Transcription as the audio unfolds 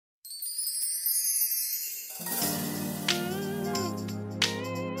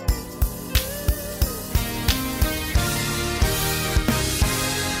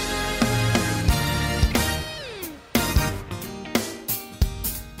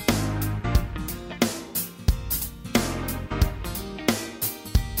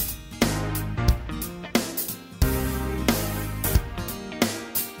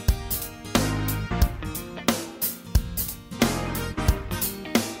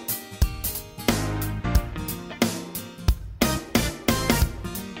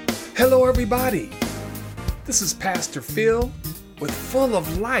Hello, everybody. This is Pastor Phil with Full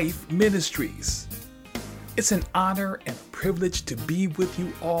of Life Ministries. It's an honor and a privilege to be with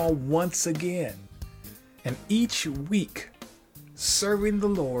you all once again. And each week, serving the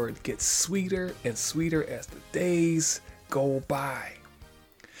Lord gets sweeter and sweeter as the days go by.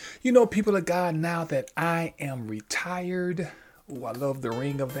 You know, people of God, now that I am retired, ooh, I love the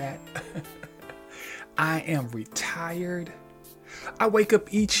ring of that. I am retired. I wake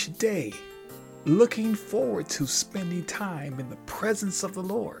up each day looking forward to spending time in the presence of the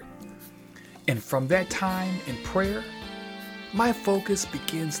Lord. And from that time in prayer, my focus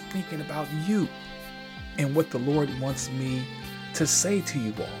begins thinking about you and what the Lord wants me to say to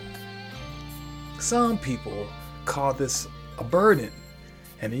you all. Some people call this a burden,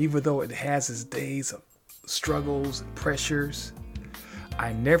 and even though it has its days of struggles and pressures,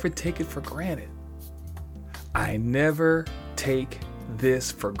 I never take it for granted. I never take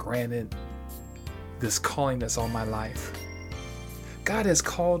this for granted, this calling that's on my life. God has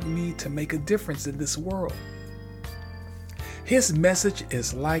called me to make a difference in this world. His message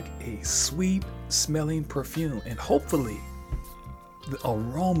is like a sweet smelling perfume, and hopefully the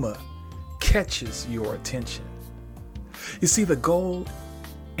aroma catches your attention. You see, the goal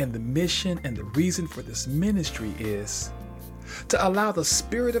and the mission and the reason for this ministry is to allow the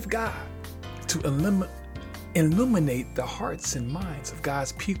Spirit of God to illuminate the hearts and minds of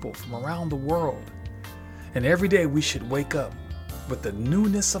God's people from around the world. And every day we should wake up with the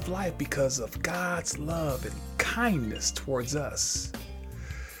newness of life because of God's love and kindness towards us.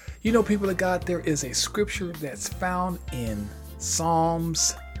 You know, people of God, there is a scripture that's found in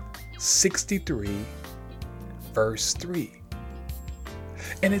Psalms 63, verse 3.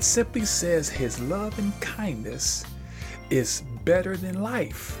 And it simply says, His love and kindness is better than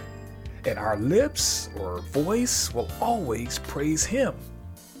life, and our lips or voice will always praise Him.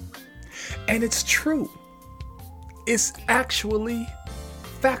 And it's true. It's actually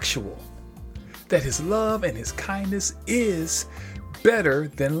factual that His love and His kindness is better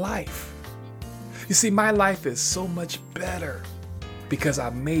than life. You see, my life is so much better because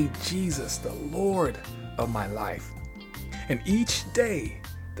I made Jesus the Lord of my life. And each day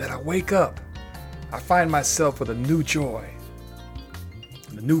that I wake up, I find myself with a new joy,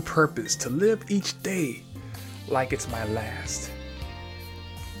 a new purpose to live each day like it's my last.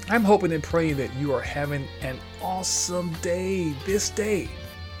 I'm hoping and praying that you are having an awesome day this day.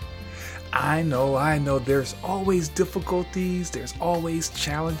 I know there's always difficulties, there's always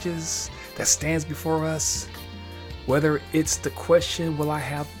challenges that stands before us. Whether it's the question, will I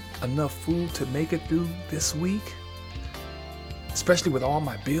have enough food to make it through this week? Especially with all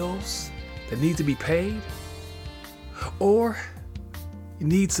my bills that need to be paid. Or you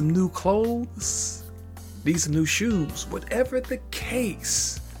need some new clothes, need some new shoes. Whatever the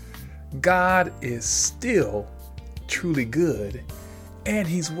case, God is still truly good and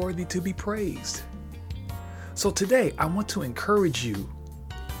He's worthy to be praised. So today, I want to encourage you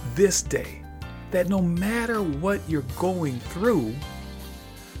this day that no matter what you're going through,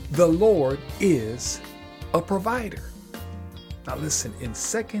 the Lord is a provider. Now listen, in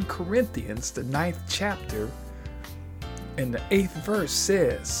 2 Corinthians, the 9th chapter, and the 8th verse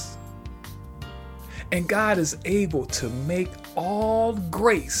says, and God is able to make all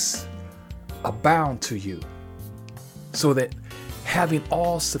grace abound to you, so that having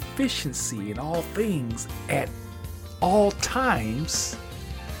all sufficiency in all things at all times,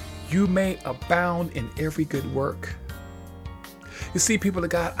 you may abound in every good work. You see, people of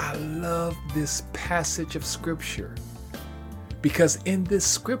God, I love this passage of scripture because in this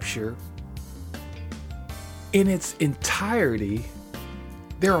scripture, in its entirety,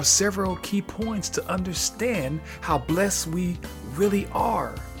 there are several key points to understand how blessed we really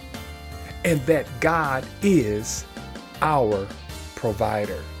are, and that God is our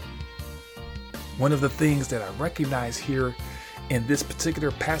provider. One of the things that I recognize here in this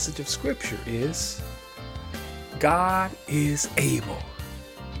particular passage of scripture is God is able.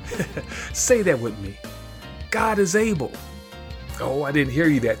 Say that with me. God is able. Oh, I didn't hear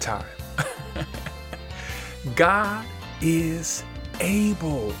you that time. God is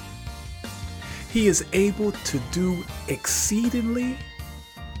able. He is able to do exceedingly,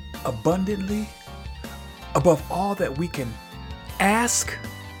 abundantly, above all that we can ask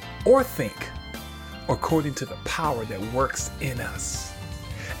or think, according to the power that works in us.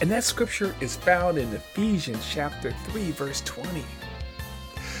 And that scripture is found in Ephesians chapter 3, verse 20.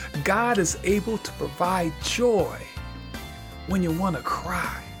 God is able to provide joy when you want to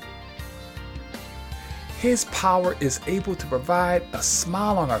cry. His power is able to provide a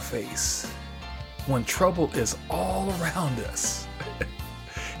smile on our face when trouble is all around us.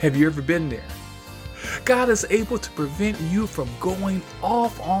 Have you ever been there? God is able to prevent you from going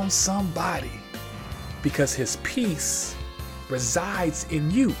off on somebody because his peace resides in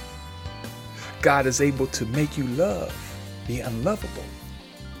you. God is able to make you love the unlovable.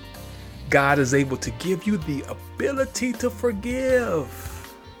 God is able to give you the ability to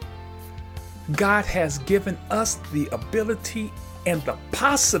forgive. God has given us the ability and the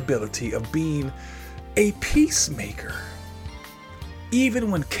possibility of being a peacemaker.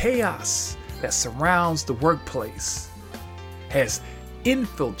 Even when chaos that surrounds the workplace has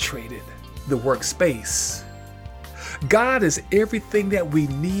infiltrated the workspace, God is everything that we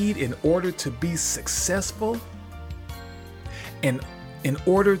need in order to be successful and in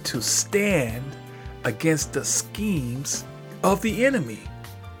order to stand against the schemes of the enemy.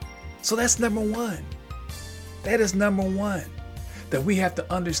 So that's number one. That is number one, that we have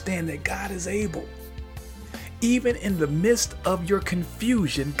to understand that God is able. Even in the midst of your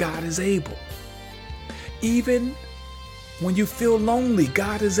confusion, God is able. Even when you feel lonely,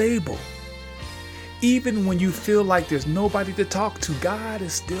 God is able. Even when you feel like there's nobody to talk to, God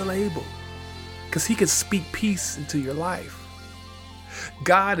is still able, because he can speak peace into your life.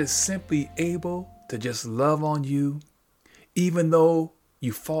 God is simply able to just love on you, even though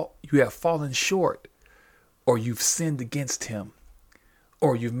you have fallen short, or you've sinned against him,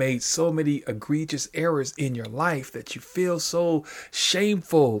 or you've made so many egregious errors in your life that you feel so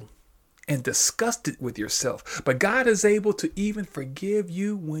shameful and disgusted with yourself. But God is able to even forgive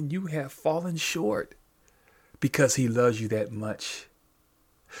you when you have fallen short, because he loves you that much.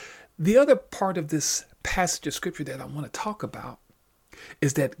 The other part of this passage of scripture that I want to talk about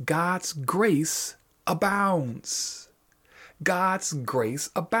is that God's grace abounds. God's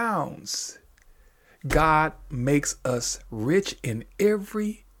grace abounds. God makes us rich in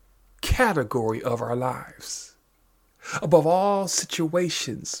every category of our lives. Above all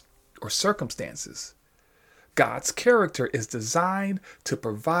situations or circumstances, God's character is designed to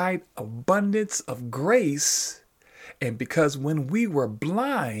provide abundance of grace. And because when we were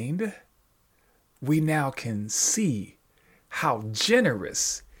blind, we now can see how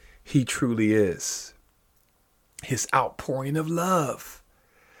generous he truly is. His outpouring of love.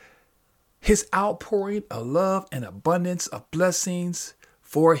 His outpouring of love and abundance of blessings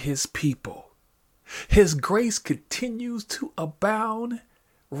for his people. His grace continues to abound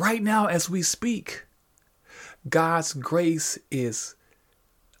right now as we speak. God's grace is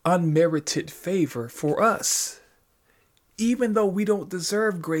unmerited favor for us. Even though we don't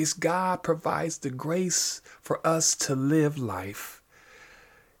deserve grace, God provides the grace for us to live life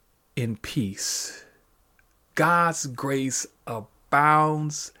in peace. God's grace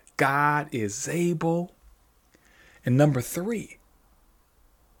abounds. God is able. And number 3,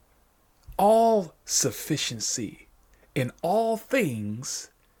 all sufficiency in all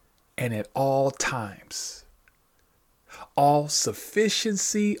things and at all times. All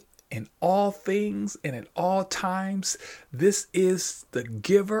sufficiency in all things and at all times. This is the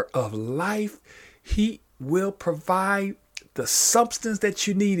giver of life. He will provide the substance that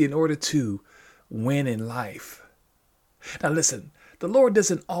you need in order to win in life. Now listen, the Lord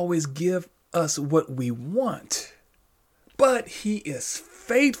doesn't always give us what we want, but he is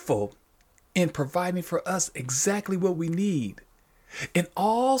faithful in providing for us exactly what we need in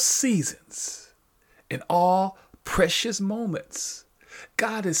all seasons, in all precious moments.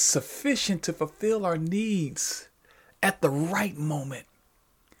 God is sufficient to fulfill our needs at the right moment,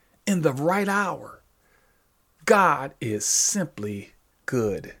 in the right hour. God is simply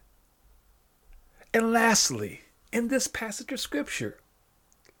good. And lastly, in this passage of scripture,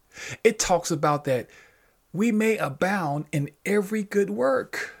 it talks about that we may abound in every good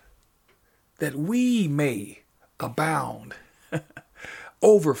work, that we may abound,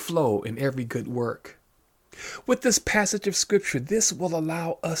 overflow in every good work. With this passage of scripture, this will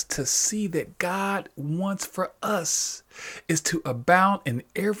allow us to see that God wants for us is to abound in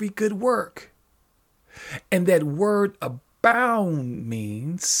every good work. And that word abound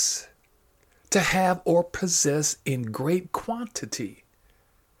means to have or possess in great quantity,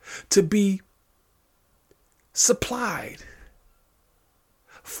 to be supplied,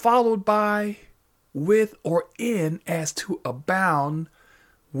 followed by, with, or in, as to abound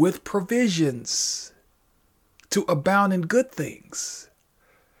with provisions, to abound in good things,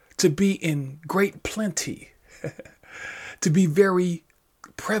 to be in great plenty, to be very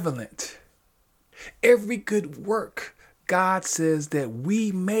prevalent. Every good work, God says that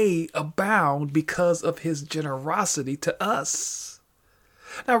we may abound because of his generosity to us.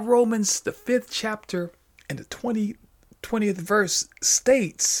 Now, Romans, the 5th chapter and the 20th verse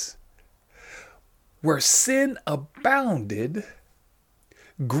states, where sin abounded,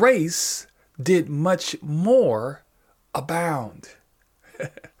 grace did much more abound.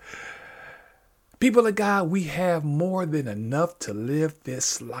 People of God, we have more than enough to live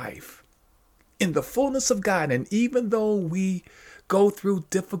this life in the fullness of God. And even though we go through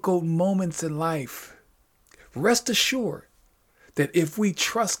difficult moments in life, rest assured that if we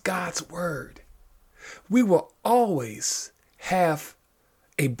trust God's word, we will always have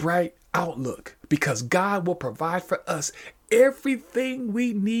a bright outlook, because God will provide for us everything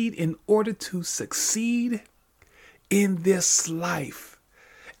we need in order to succeed in this life.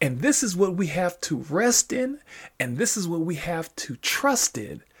 And this is what we have to rest in, and this is what we have to trust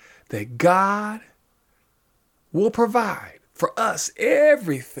in, that God will provide for us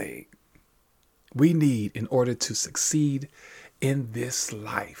everything we need in order to succeed in this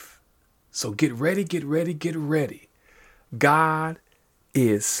life. So get ready, get ready, get ready. God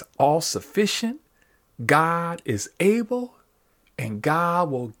is all sufficient, God is able, and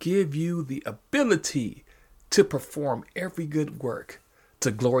God will give you the ability to perform every good work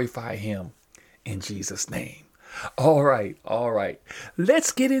to glorify him in Jesus' name. All right.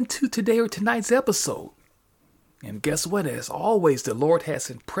 Let's get into today or tonight's episode. And guess what? As always, the Lord has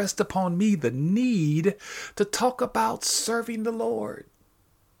impressed upon me the need to talk about serving the Lord.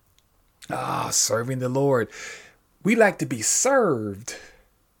 Serving the Lord. We like to be served,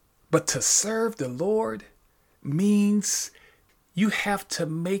 but to serve the Lord means you have to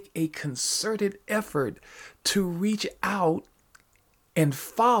make a concerted effort to reach out and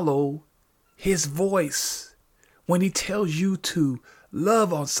follow his voice when he tells you to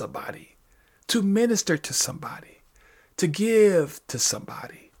love on somebody, to minister to somebody, to give to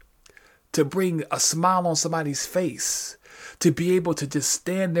somebody, to bring a smile on somebody's face, to be able to just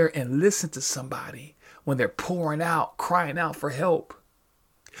stand there and listen to somebody when they're pouring out, crying out for help.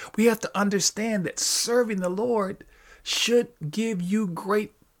 We have to understand that serving the Lord should give you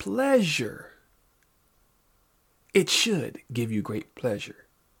great pleasure. It should give you great pleasure.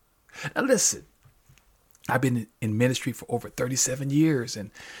 Now listen, I've been in ministry for over 37 years,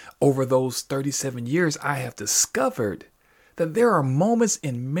 and over those 37 years, I have discovered that there are moments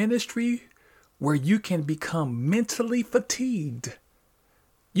in ministry where you can become mentally fatigued.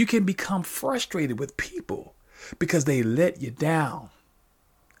 You can become frustrated with people because they let you down.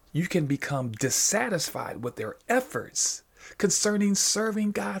 You can become dissatisfied with their efforts concerning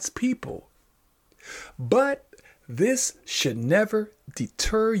serving God's people. But this should never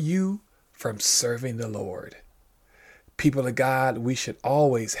deter you from serving the Lord. People of God, we should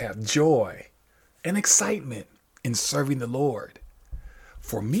always have joy and excitement in serving the Lord.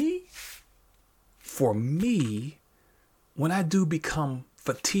 For me, when I do become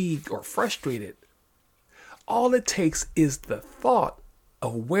fatigued or frustrated, all it takes is the thought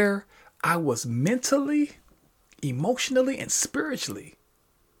of where I was mentally, emotionally, and spiritually.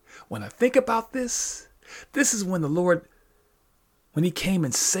 When I think about this is when the Lord, when he came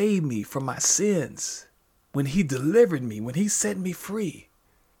and saved me from my sins, when he delivered me, when he set me free.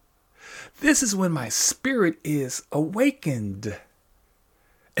 This is when my spirit is awakened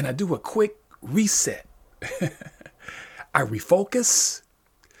and I do a quick reset. I refocus.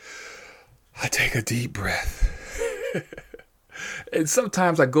 I take a deep breath. And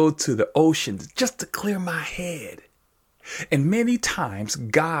sometimes I go to the ocean just to clear my head. And many times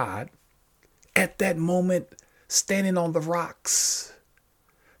God, at that moment, standing on the rocks,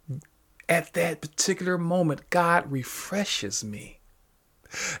 at that particular moment, God refreshes me.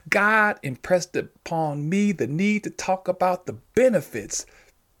 God impressed upon me the need to talk about the benefits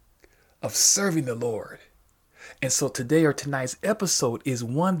of serving the Lord. And so today or tonight's episode is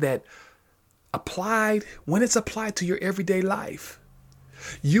one that when it's applied to your everyday life,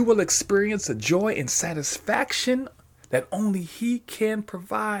 you will experience a joy and satisfaction that only he can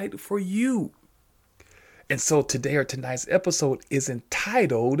provide for you. And so today or tonight's episode is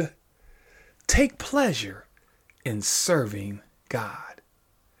entitled, Take Pleasure in Serving God.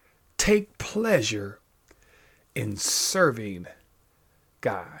 Take pleasure in serving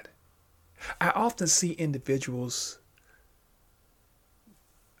God. I often see individuals,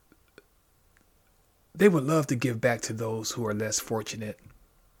 they would love to give back to those who are less fortunate.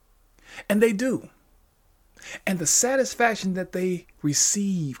 And they do. And the satisfaction that they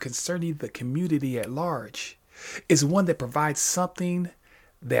receive concerning the community at large is one that provides something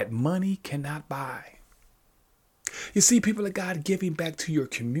that money cannot buy. You see, people of God, giving back to your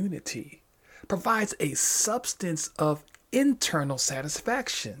community provides a substance of internal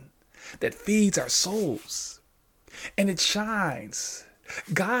satisfaction that feeds our souls. And it shines.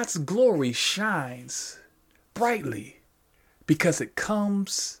 God's glory shines brightly because it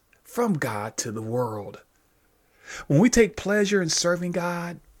comes from God to the world. When we take pleasure in serving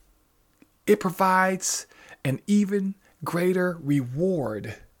God, it provides an even greater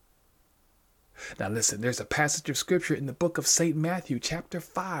reward. Now listen, there's a passage of scripture in the book of St. Matthew, chapter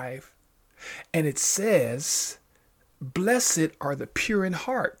 5, and it says, "Blessed are the pure in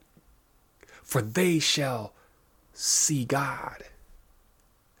heart, for they shall see God."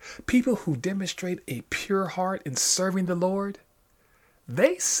 People who demonstrate a pure heart in serving the Lord,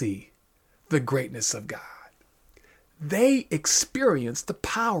 they see the greatness of God. They experience the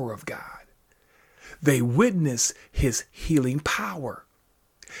power of God. They witness his healing power.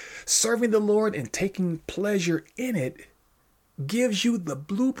 Serving the Lord and taking pleasure in it gives you the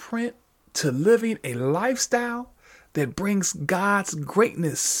blueprint to living a lifestyle that brings God's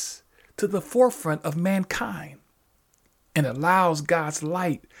greatness to the forefront of mankind and allows God's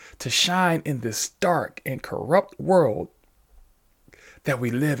light to shine in this dark and corrupt world that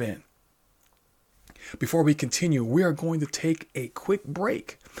we live in. Before we continue, we are going to take a quick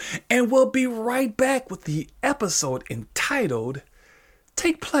break, and we'll be right back with the episode entitled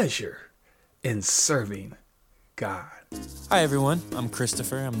 "Take Pleasure in Serving God." Hi everyone, I'm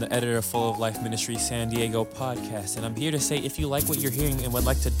Christopher. I'm the editor of Full of Life Ministry San Diego podcast, and I'm here to say if you like what you're hearing and would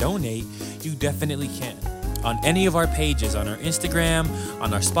like to donate, you definitely can. On any of our pages, on our Instagram,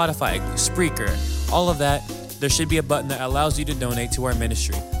 on our Spotify, Spreaker, all of that, there should be a button that allows you to donate to our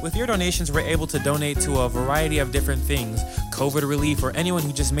ministry. With your donations, we're able to donate to a variety of different things, COVID relief, or anyone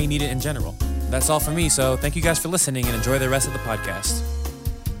who just may need it in general. That's all for me, so thank you guys for listening and enjoy the rest of the podcast.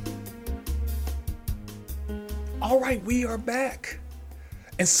 All right, we are back.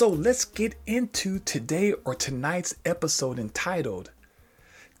 And so let's get into today or tonight's episode entitled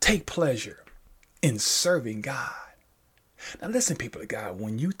 "Take Pleasure in Serving God." Now listen, people of God,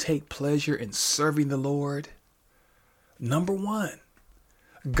 when you take pleasure in serving the Lord, number one,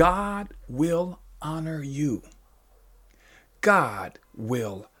 God will honor you. God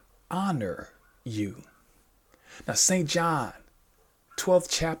will honor you. Now St. John, 12th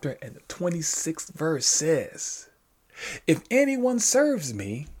chapter and the 26th verse says, "If anyone serves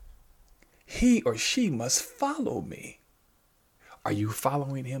me, he or she must follow me." Are you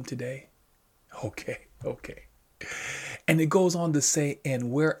following him today? Okay. And it goes on to say,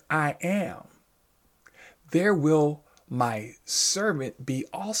 "And where I am, there will my servant be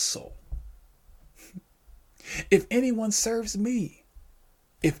also." If anyone serves me,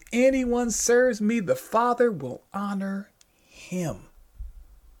 the Father will honor him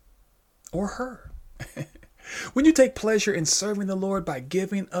or her. When you take pleasure in serving the Lord by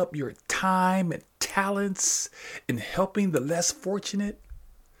giving up your time and talents in helping the less fortunate,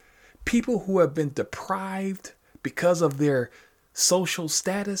 people who have been deprived because of their social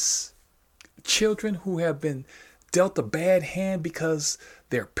status, children who have been dealt a bad hand because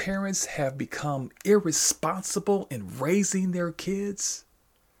their parents have become irresponsible in raising their kids,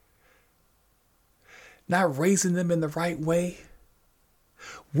 not raising them in the right way.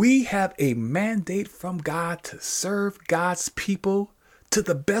 We have a mandate from God to serve God's people to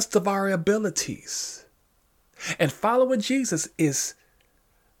the best of our abilities. And following Jesus is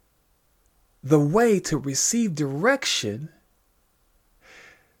the way to receive direction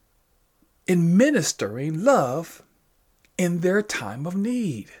in ministering love in their time of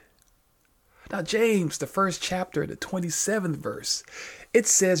need. Now, James, the 1st chapter, the 27th verse, it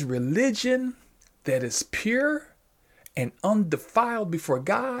says, "Religion that is pure and undefiled before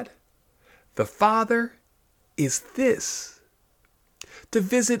God, the Father, is this: to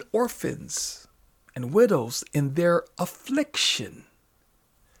visit orphans and widows in their affliction,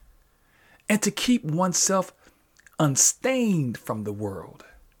 and to keep oneself unstained from the world."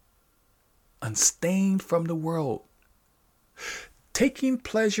 Unstained from the world. Taking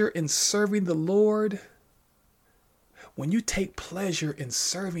pleasure in serving the Lord. When you take pleasure in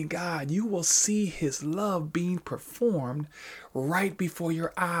serving God, you will see his love being performed right before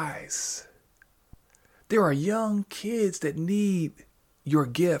your eyes. There are young kids that need your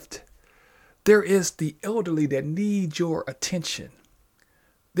gift. There is the elderly that need your attention.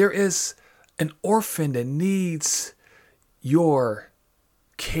 There is an orphan that needs your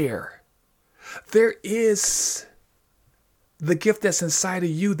care. There is the gift that's inside of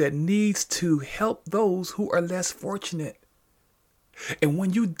you that needs to help those who are less fortunate. And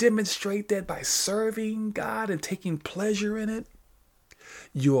when you demonstrate that by serving God and taking pleasure in it,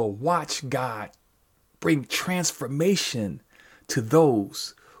 you'll watch God bring transformation to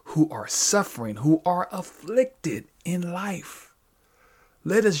those who are suffering, who are afflicted in life.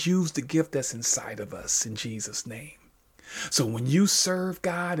 Let us use the gift that's inside of us in Jesus' name. So when you serve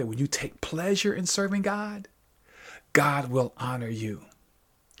God and when you take pleasure in serving God, God will honor you.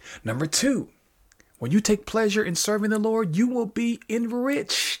 Number two, When you take pleasure in serving the Lord, you will be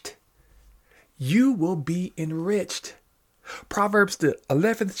enriched. You will be enriched. Proverbs, the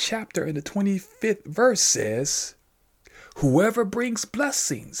 11th chapter and the 25th verse says, whoever brings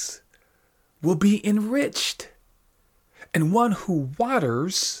blessings will be enriched, and one who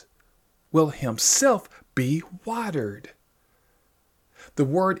waters will himself be watered. The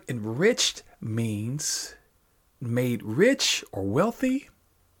word enriched means made rich or wealthy,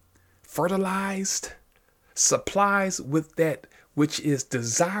 fertilized, supplies with that which is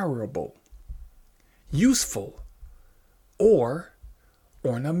desirable, useful, or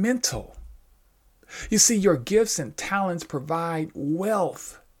ornamental. You see, your gifts and talents provide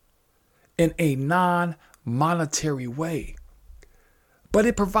wealth in a non-monetary way, but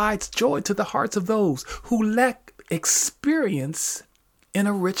it provides joy to the hearts of those who lack experience in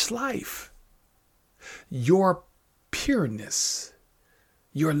a rich life. Your pureness,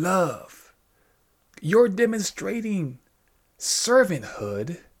 your love, your demonstrating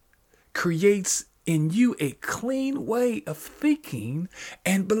servanthood creates in you a clean way of thinking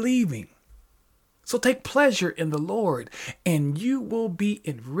and believing. So take pleasure in the Lord, and you will be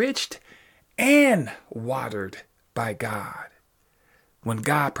enriched and watered by God. When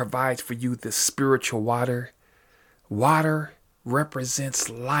God provides for you this spiritual water, water represents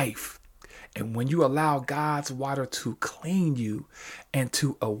life. And when you allow God's water to clean you and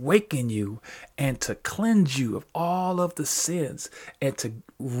to awaken you and to cleanse you of all of the sins and to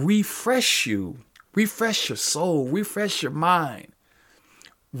refresh you, refresh your soul, refresh your mind,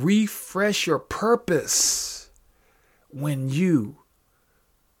 refresh your purpose, when you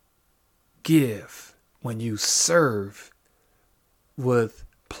give, when you serve with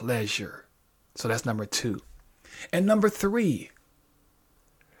pleasure. So that's number 2. And number 3,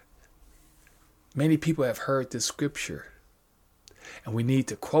 many people have heard this scripture, and we need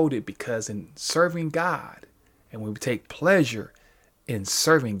to quote it because in serving God, and when we take pleasure in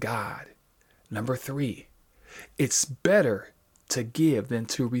serving God, number 3, it's better to give than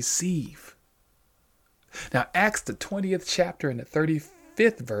to receive. Now, Acts, the 20th chapter and the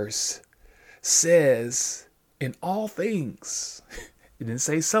 35th verse says, in all things, it didn't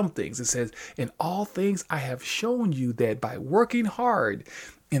say some things, it says, in all things I have shown you that by working hard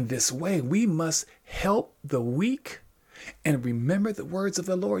in this way, we must help the weak and remember the words of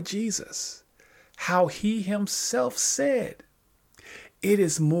the Lord Jesus, how he himself said, it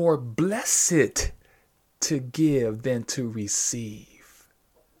is more blessed to give than to receive.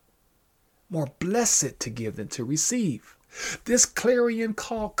 More blessed to give than to receive. This clarion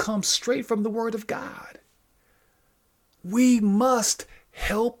call comes straight from the word of God. We must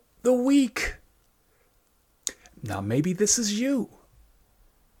help the weak. Now, maybe this is you.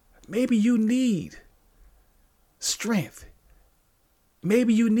 Maybe you need strength.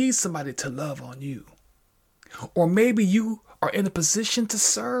 Maybe you need somebody to love on you. Or maybe you are in a position to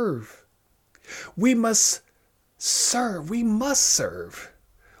serve. We must serve. We must serve.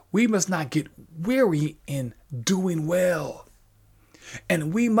 We must not get weary in doing well.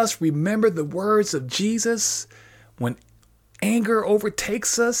 And we must remember the words of Jesus when anger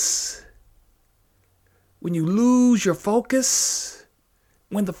overtakes us, when you lose your focus,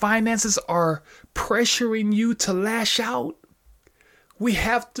 when the finances are pressuring you to lash out. We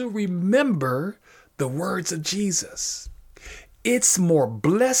have to remember the words of Jesus. It's more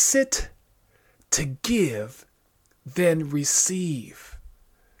blessed to give than receive.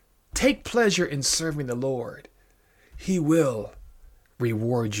 Take pleasure in serving the Lord. He will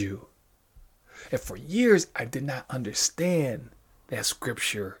reward you. And for years, I did not understand that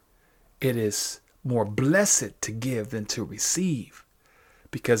scripture. It is more blessed to give than to receive.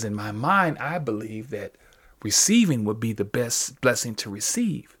 Because in my mind, I believe that receiving would be the best blessing to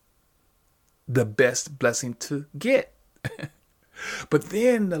receive, the best blessing to get. But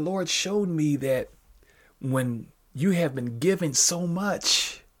then the Lord showed me that when you have been given so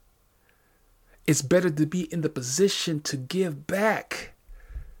much, it's better to be in the position to give back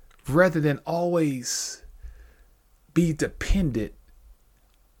rather than always be dependent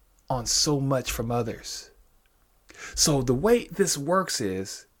on so much from others. So the way this works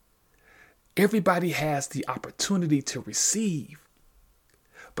is everybody has the opportunity to receive,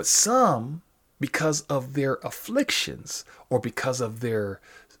 but some, because of their afflictions or because of their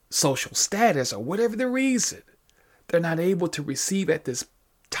social status or whatever the reason, they're not able to receive at this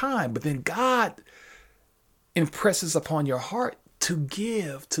time. But then God impresses upon your heart to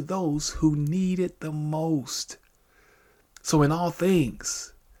give to those who need it the most. So in all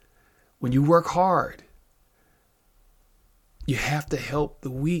things, when you work hard, you have to help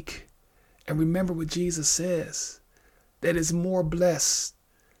the weak. And remember what Jesus says, that is more blessed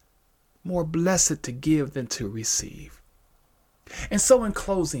more blessed to give than to receive. And so in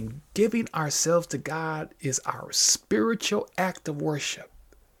closing, giving ourselves to God is our spiritual act of worship.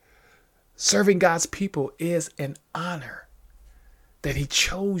 Serving God's people is an honor that He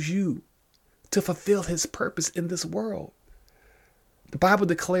chose you to fulfill His purpose in this world. The Bible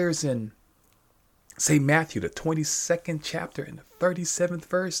declares in St. Matthew, the 22nd chapter and the 37th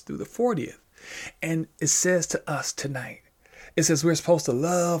verse through the 40th. And it says to us tonight, it says we're supposed to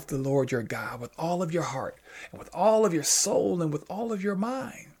love the Lord your God with all of your heart and with all of your soul and with all of your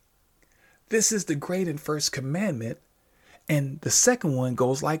mind. This is the great and first commandment. And the second one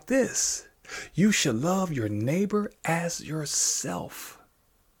goes like this. You shall love your neighbor as yourself.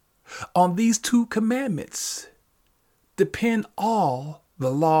 On these two commandments depend all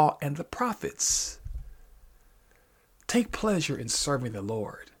the law and the prophets. Take pleasure in serving the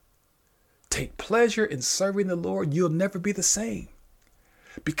Lord. Take pleasure in serving the Lord. You'll never be the same,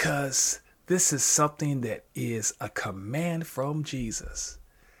 because this is something that is a command from Jesus.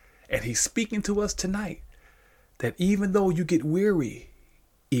 And He's speaking to us tonight that even though you get weary,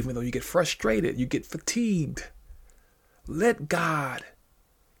 even though you get frustrated, you get fatigued, let God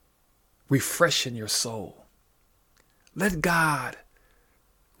refreshen your soul. Let God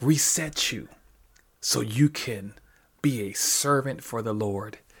reset you so you can be a servant for the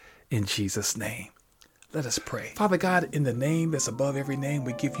Lord in Jesus' name. Let us pray. Father God, in the name that's above every name,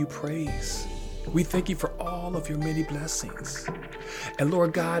 we give you praise. We thank you for all of your many blessings. And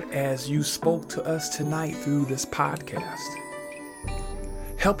Lord God, as you spoke to us tonight through this podcast,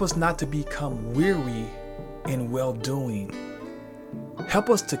 help us not to become weary in well-doing. Help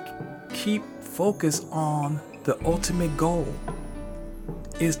us to keep focused on the ultimate goal,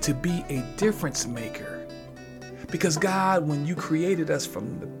 is to be a difference maker. Because God, when you created us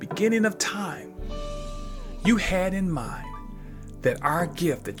from the beginning of time, you had in mind that our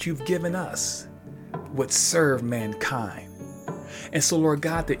gift that you've given us would serve mankind. And so, Lord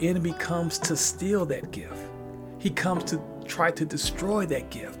God, the enemy comes to steal that gift. He comes to try to destroy that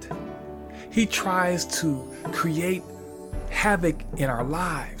gift. He tries to create havoc in our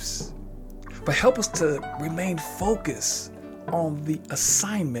lives. But help us to remain focused on the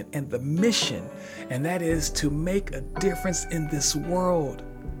assignment and the mission, and that is to make a difference in this world.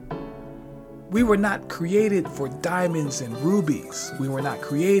 We were not created for diamonds and rubies. We were not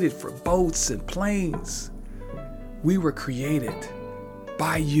created for boats and planes. We were created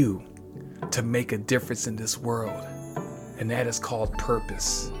by you to make a difference in this world, and that is called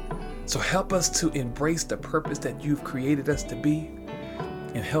purpose. So help us to embrace the purpose that you've created us to be,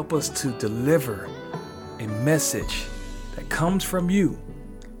 and help us to deliver a message that comes from you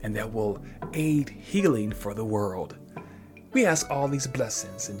and that will aid healing for the world. We ask all these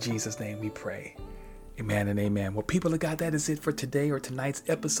blessings in Jesus' name we pray. Amen and amen. Well, people of God, that is it for today or tonight's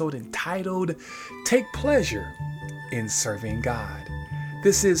episode entitled Take Pleasure in Serving God.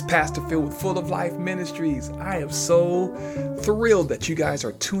 This is Pastor Phil with Full of Life Ministries. I am so thrilled that you guys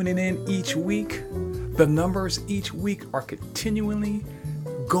are tuning in each week. The numbers each week are continually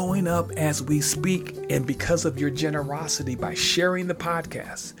going up as we speak, and because of your generosity by sharing the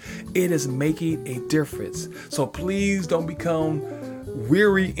podcast, it is making a difference. So please don't become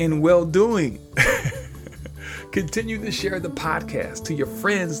weary in well-doing. Continue to share the podcast to your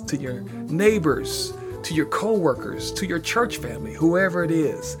friends, to your neighbors, to your co-workers, to your church family, whoever it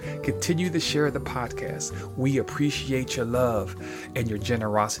is. Continue to share the podcast. We appreciate your love and your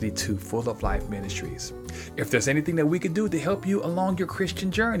generosity to Full of Life Ministries. If there's anything that we could do to help you along your Christian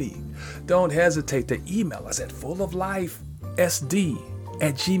journey, don't hesitate to email us at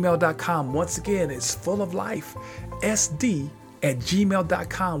fulloflifesd@gmail.com. Once again, it's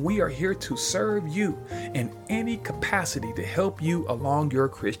fulloflifesd@gmail.com. We are here to serve you in any capacity to help you along your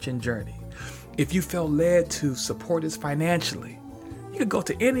Christian journey. If you feel led to support us financially, you can go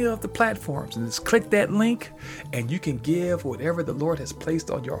to any of the platforms and just click that link, and you can give whatever the Lord has placed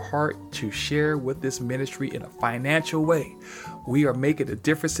on your heart to share with this ministry in a financial way. We are making a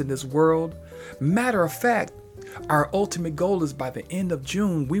difference in this world. Matter of fact, our ultimate goal is by the end of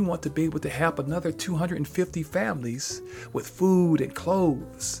June, we want to be able to help another 250 families with food and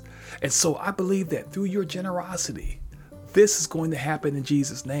clothes. And so I believe that through your generosity, this is going to happen in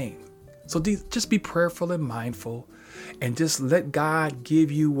Jesus' name. So just be prayerful and mindful, and just let God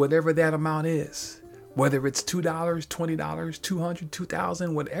give you whatever that amount is. Whether it's $2, $20, $200,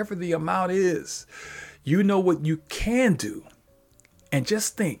 $2,000, whatever the amount is, you know what you can do. And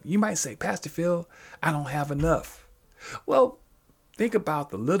just think, you might say, Pastor Phil, I don't have enough. Well, think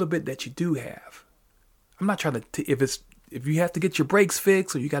about the little bit that you do have. I'm not trying to, if it's if you have to get your brakes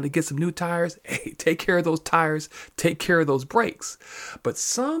fixed or you got to get some new tires, hey, take care of those tires, take care of those brakes. But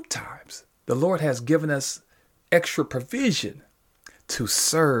sometimes the Lord has given us extra provision to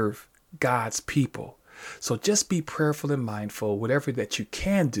serve God's people. So just be prayerful and mindful, whatever that you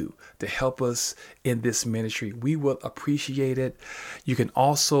can do to help us in this ministry. We will appreciate it. You can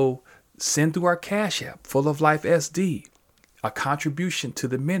also send through our Cash App, Full of Life SD, a contribution to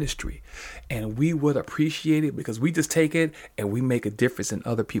the ministry. And we would appreciate it because we just take it and we make a difference in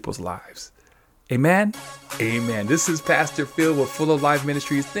other people's lives. Amen. Amen. This is Pastor Phil with Full of Life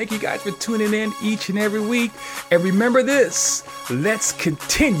Ministries. Thank you guys for tuning in each and every week. And remember this, let's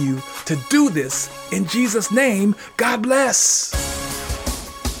continue to do this in Jesus' name. God bless.